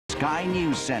Sky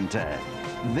News Center.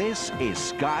 This is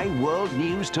Sky World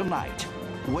News Tonight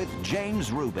with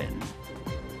James Rubin.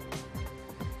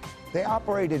 They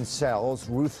operate in cells,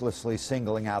 ruthlessly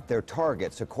singling out their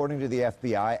targets. According to the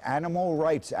FBI, animal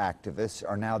rights activists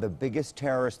are now the biggest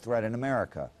terrorist threat in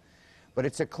America. But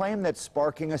it's a claim that's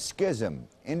sparking a schism.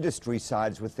 Industry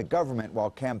sides with the government,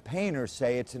 while campaigners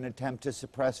say it's an attempt to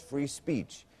suppress free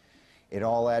speech. It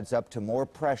all adds up to more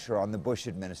pressure on the Bush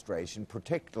administration,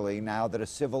 particularly now that a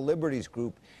civil liberties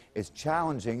group is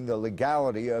challenging the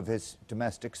legality of his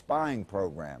domestic spying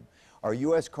program. Our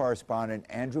U.S. correspondent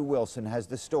Andrew Wilson has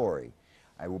the story.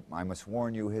 I must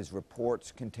warn you, his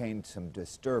reports contain some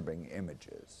disturbing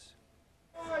images.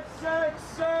 5, 6,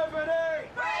 7,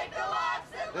 8! Break the locks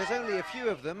and There's only a few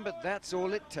of them, but that's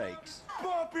all it takes.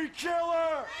 Puppy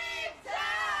killer! leave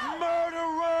town!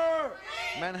 Murderer!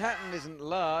 Manhattan isn't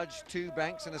large. 2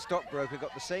 banks and a stockbroker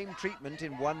got the same treatment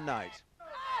in one night.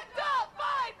 Don't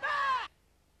fight back!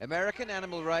 American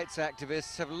animal rights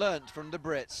activists have learnt from the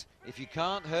Brits. If you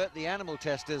can't hurt the animal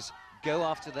testers, go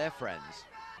after their friends.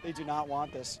 They do not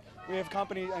want this. We have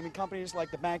companies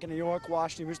like the Bank of New York,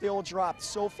 Washington, which they all dropped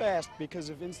so fast because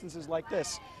of instances like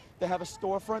this. They have a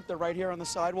storefront, they're right here on the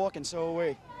sidewalk, and so are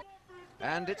we.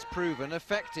 And it's proven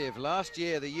effective. Last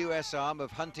year, the US arm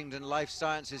of Huntington Life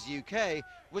Sciences UK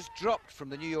was dropped from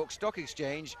the New York Stock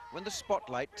Exchange when the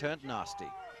spotlight turned nasty.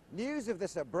 News of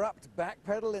this abrupt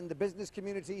backpedal in the business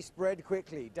community spread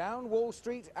quickly, down Wall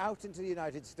Street, out into the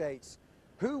United States.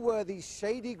 Who were these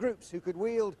shady groups who could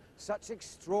wield such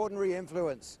extraordinary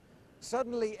influence?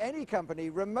 Suddenly, any company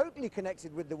remotely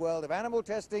connected with the world of animal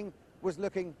testing was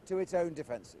looking to its own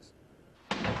defenses.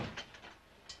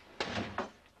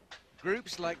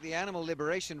 Groups like the Animal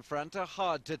Liberation Front are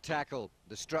hard to tackle.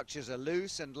 The structures are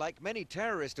loose, and like many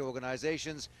terrorist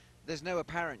organizations, there's no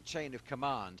apparent chain of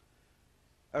command.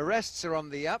 Arrests are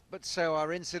on the up, but so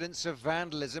are incidents of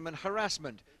vandalism and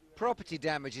harassment. Property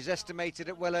damage is estimated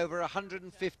at well over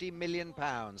 £150 million.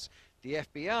 The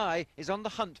FBI is on the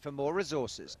hunt for more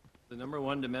resources. The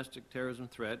 #1 domestic terrorism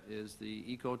threat is the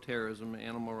eco-terrorism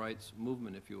animal rights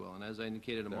movement, if you will. And as I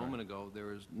indicated a moment ago,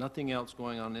 there is nothing else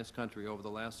going on in this country over the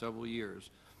last several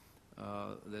years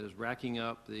that is racking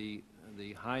up the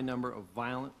high number of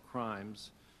violent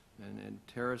crimes and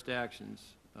terrorist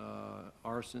actions,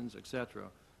 arsons, etc.,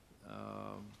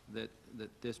 that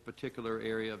this particular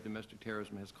area of domestic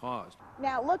terrorism has caused.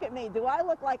 Now look at me. Do I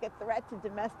look like a threat to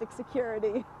domestic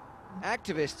security?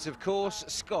 Activists, of course,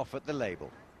 scoff at the label.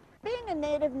 Being a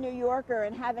native New Yorker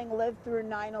and having lived through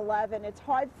 9/11, it's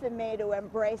hard for me to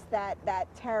embrace that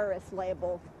terrorist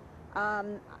label.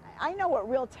 I know what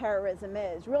real terrorism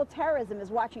is. Real terrorism is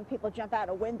watching people jump out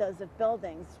of windows of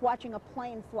buildings, watching a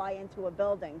plane fly into a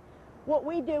building. What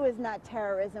we do is not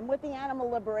terrorism. What the Animal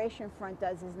Liberation Front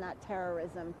does is not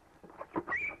terrorism.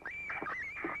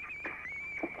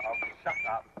 Shut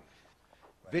up.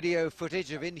 Video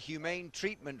footage of inhumane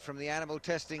treatment from the animal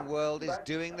testing world is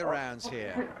doing the rounds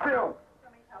here.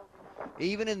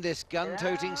 Even in this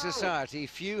gun-toting society,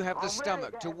 few have the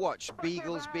stomach to watch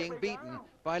beagles being beaten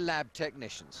by lab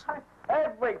technicians.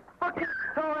 Every fucking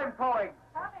time point!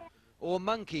 Or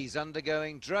monkeys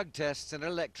undergoing drug tests and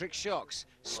electric shocks,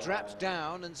 strapped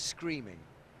down and screaming.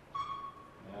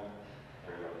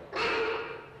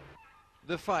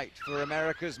 The fight for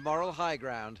America's moral high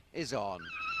ground is on.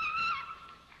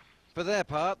 For their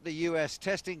part, the US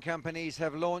testing companies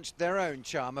have launched their own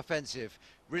charm offensive,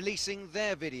 releasing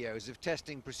their videos of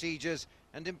testing procedures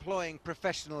and employing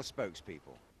professional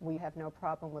spokespeople. We have no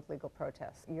problem with legal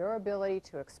protests. Your ability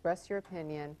to express your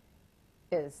opinion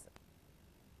is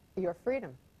your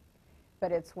freedom.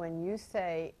 But it's when you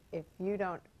say, if you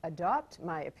don't adopt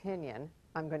my opinion,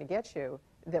 I'm going to get you,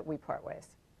 that we part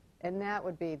ways. And that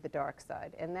would be the dark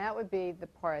side. And that would be the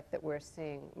part that we're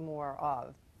seeing more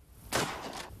of.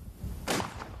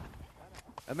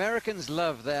 Americans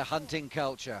love their hunting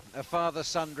culture, a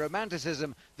father-son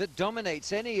romanticism that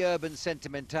dominates any urban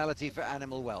sentimentality for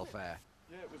animal welfare.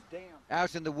 Yeah, it was damn.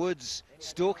 Out in the woods,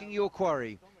 stalking your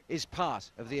quarry is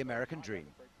part of the American dream.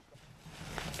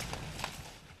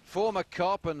 Former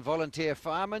cop and volunteer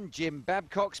fireman Jim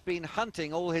Babcock's been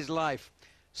hunting all his life.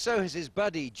 So has his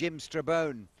buddy Jim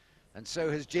Strabone. And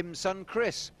so has Jim's son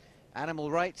Chris.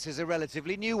 Animal rights is a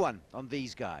relatively new one on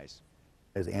these guys.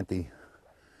 There's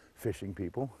anti-fishing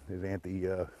people, there's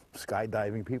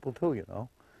anti-skydiving people too, you know.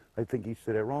 I think each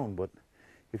to their own, but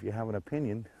if you have an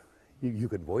opinion, you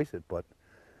can voice it, but,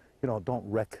 you know, don't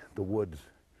wreck the woods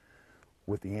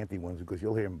with the anti-ones, because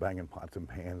you'll hear them banging pots and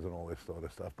pans and all this sort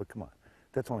of stuff, but come on.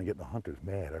 That's only getting the hunters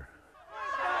madder.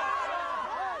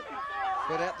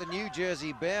 But at the New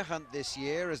Jersey bear hunt this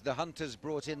year, as the hunters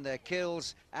brought in their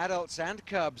kills, adults and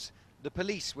cubs, the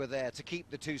police were there to keep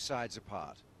the two sides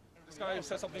apart. This guy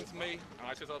said something to me, and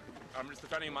I said, I'm just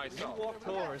defending myself. You walk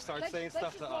over and start saying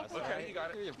stuff to us. Okay, right? you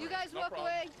got it. You guys walk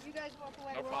away. You guys walk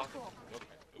away. No We're all problem. cool.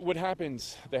 What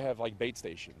happens, they have like bait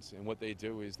stations, and what they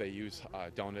do is they use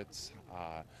donuts,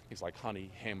 things like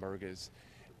honey, hamburgers,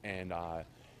 and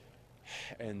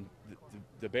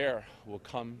the bear will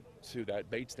come to that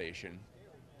bait station,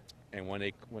 and when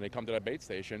they come to that bait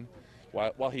station,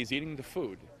 while he's eating the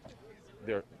food,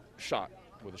 they're shot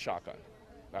with a shotgun.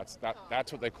 That's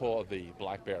what they call the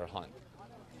black bear hunt,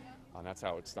 and that's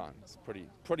how it's done. It's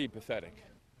pretty pathetic.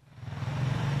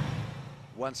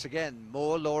 Once again,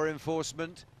 more law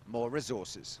enforcement, more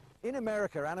resources. In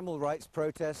America, animal rights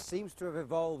protests seems to have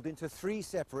evolved into three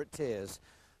separate tiers.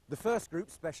 The first group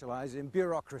specialize in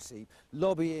bureaucracy,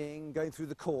 lobbying, going through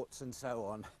the courts and so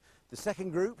on. The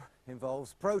second group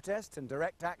involves protest and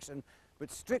direct action, but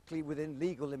strictly within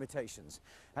legal limitations.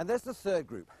 And there's the third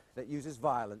group that uses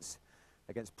violence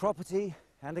against property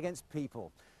and against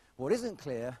people. What isn't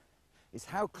clear is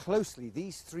how closely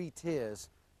these three tiers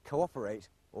cooperate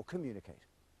or communicate.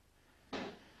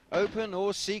 Open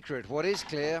or secret, what is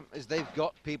clear is they've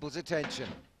got people's attention.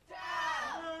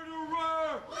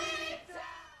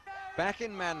 Back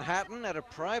in Manhattan, at a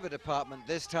private apartment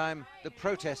this time, the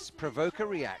protests provoke a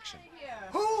reaction.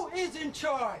 Who is in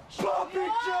charge? Puppy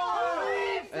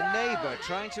killer! A neighbor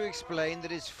trying to explain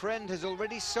that his friend has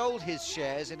already sold his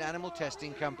shares in animal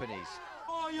testing companies.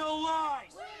 All your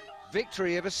lies!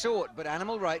 Victory of a sort, but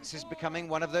animal rights is becoming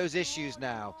one of those issues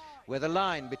now, where the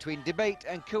line between debate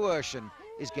and coercion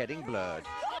is getting blurred.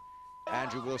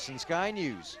 Andrew Wilson, Sky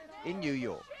News, in New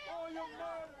York.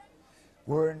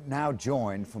 We're now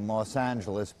joined from Los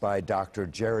Angeles by Dr.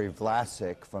 Jerry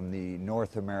Vlasic from the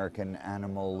North American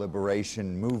Animal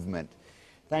Liberation Movement.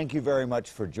 Thank you very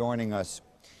much for joining us.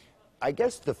 I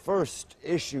guess the first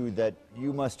issue that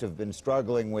you must have been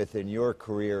struggling with in your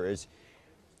career is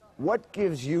what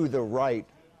gives you the right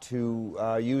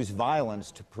to use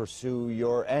violence to pursue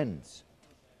your ends?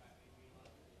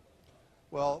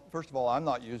 Well, first of all, I'm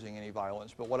not using any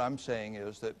violence, but what I'm saying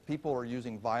is that people are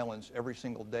using violence every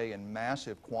single day in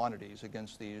massive quantities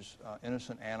against these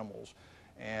innocent animals,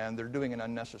 and they're doing it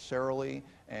unnecessarily,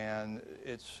 and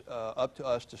it's up to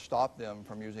us to stop them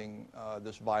from using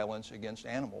this violence against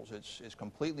animals. It's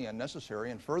completely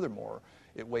unnecessary, and furthermore,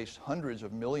 it wastes hundreds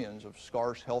of millions of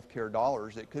scarce healthcare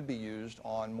dollars that could be used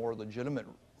on more legitimate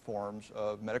forms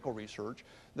of medical research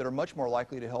that are much more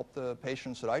likely to help the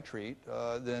patients that I treat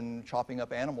than chopping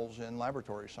up animals in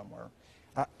laboratories somewhere.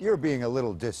 You're being a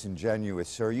little disingenuous,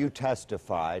 sir. You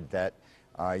testified that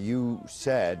you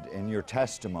said in your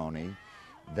testimony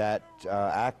that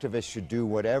activists should do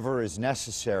whatever is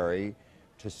necessary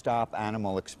to stop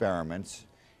animal experiments,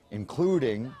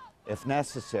 including, if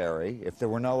necessary, if there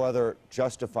were no other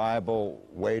justifiable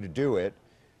way to do it,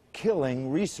 killing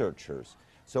researchers.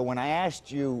 So when I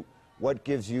asked you what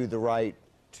gives you the right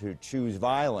to choose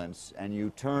violence, and you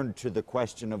turned to the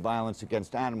question of violence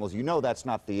against animals, you know that's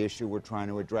not the issue we're trying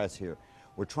to address here.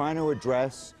 We're trying to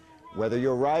address whether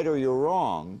you're right or you're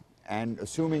wrong, and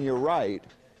assuming you're right,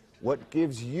 what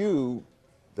gives you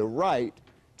the right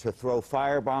to throw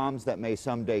firebombs that may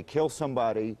someday kill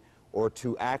somebody, or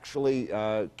to actually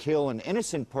kill an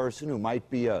innocent person who might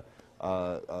be a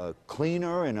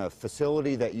cleaner in a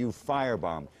facility that you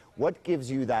firebombed. What gives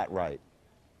you that right?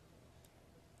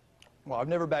 Well, I've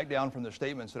never backed down from the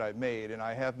statements that I've made, and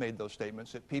I have made those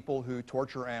statements that people who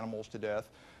torture animals to death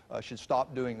should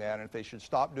stop doing that. And if they should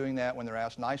stop doing that when they're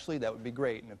asked nicely, that would be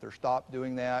great. And if they're stopped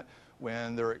doing that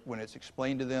when it's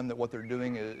explained to them that what they're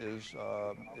doing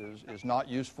is not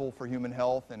useful for human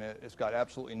health, and it's got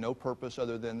absolutely no purpose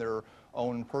other than their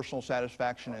own personal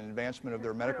satisfaction and advancement of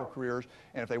their medical careers.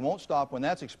 And if they won't stop when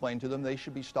that's explained to them, they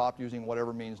should be stopped using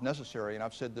whatever means necessary. And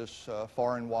I've said this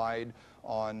far and wide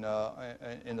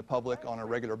in the public on a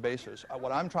regular basis.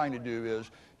 What I'm trying to do is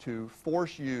to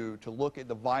force you to look at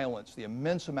the violence, the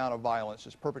immense amount of violence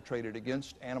that's perpetrated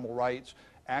against animal rights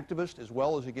activists as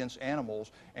well as against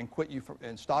animals,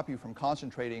 and stop you from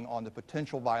concentrating on the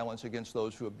potential violence against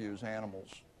those who abuse animals.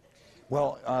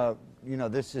 Well, you know,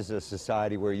 this is a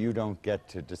society where you don't get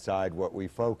to decide what we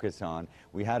focus on.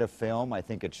 We had a film, I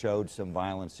think it showed some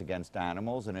violence against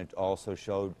animals, and it also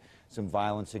showed some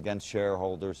violence against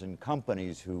shareholders and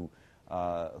companies who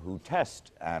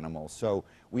test animals. So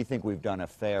we think we've done a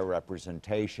fair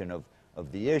representation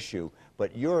of the issue.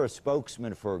 But you're a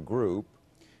spokesman for a group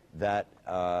that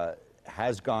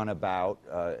has gone about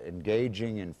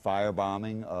engaging in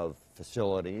firebombing of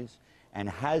facilities and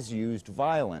has used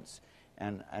violence.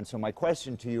 And so my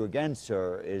question to you again,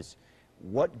 sir, is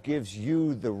what gives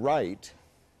you the right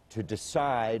to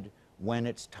decide when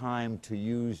it's time to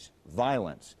use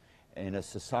violence? In a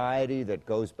society that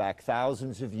goes back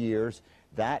thousands of years,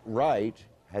 that right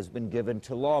has been given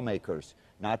to lawmakers,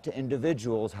 not to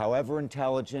individuals, however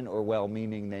intelligent or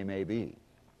well-meaning they may be.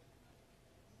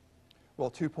 Well,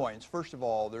 2 points. First of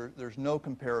all, there's no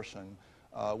comparison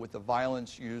with the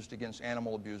violence used against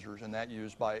animal abusers and that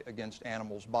used against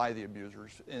animals by the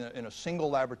abusers. In a single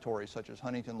laboratory such as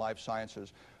Huntington Life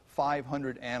Sciences,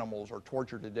 500 animals are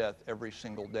tortured to death every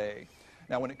single day.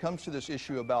 Now, when it comes to this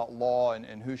issue about law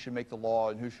and who should make the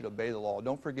law and who should obey the law,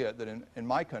 don't forget that in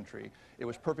my country, it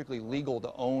was perfectly legal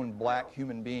to own black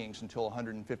human beings until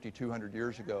 150, 200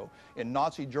 years ago. In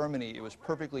Nazi Germany, it was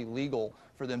perfectly legal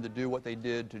for them to do what they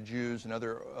did to Jews and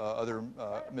other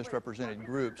misrepresented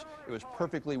groups. It was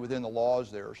perfectly within the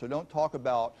laws there. So don't talk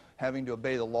about having to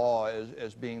obey the law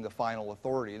as being the final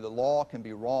authority. The law can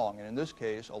be wrong, and in this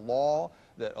case, a law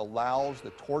that allows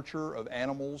the torture of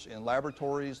animals in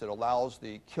laboratories, that allows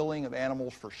the killing of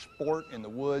animals for sport in the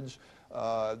woods,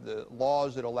 the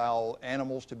laws that allow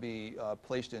animals to be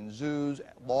placed in zoos,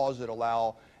 laws that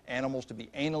allow animals to be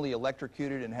anally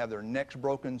electrocuted and have their necks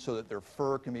broken so that their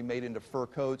fur can be made into fur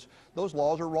coats. Those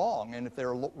laws are wrong, and if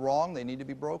they're wrong, they need to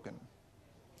be broken.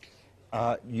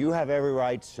 You have every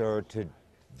right, sir, to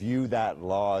view that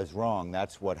law as wrong.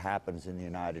 That's what happens in the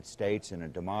United States in a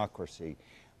democracy.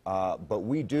 But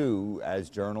we do,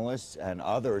 as journalists and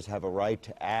others, have a right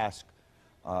to ask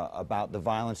about the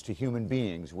violence to human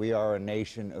beings. We are a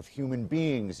nation of human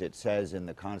beings, it says in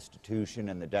the Constitution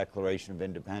and the Declaration of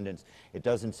Independence. It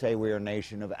doesn't say we are a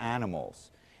nation of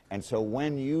animals. And so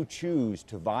when you choose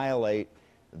to violate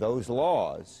those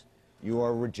laws, you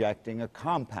are rejecting a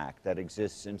compact that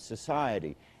exists in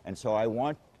society. And so I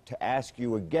want to ask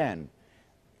you again,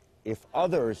 if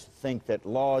others think that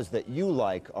laws that you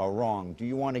like are wrong, do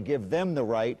you want to give them the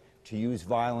right to use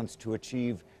violence to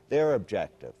achieve their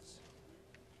objectives?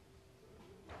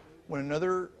 When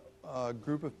another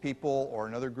group of people or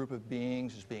another group of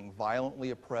beings is being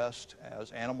violently oppressed,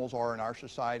 as animals are in our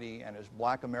society and as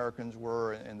black Americans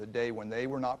were in the day when they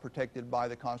were not protected by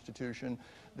the Constitution,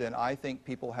 then I think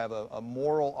people have a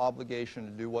moral obligation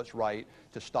to do what's right,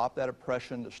 to stop that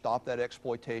oppression, to stop that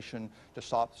exploitation, to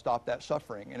stop that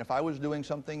suffering. And if I was doing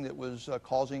something that was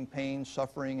causing pain,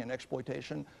 suffering, and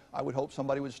exploitation, I would hope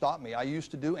somebody would stop me. I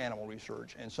used to do animal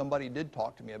research, and somebody did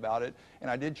talk to me about it,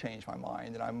 and I did change my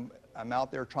mind, and I'm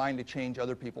out there trying to change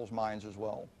other people's minds as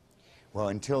well. Well,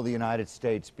 until the United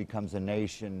States becomes a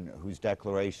nation whose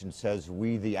declaration says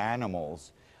we the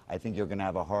animals, I think you're going to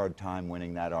have a hard time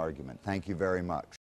winning that argument. Thank you very much.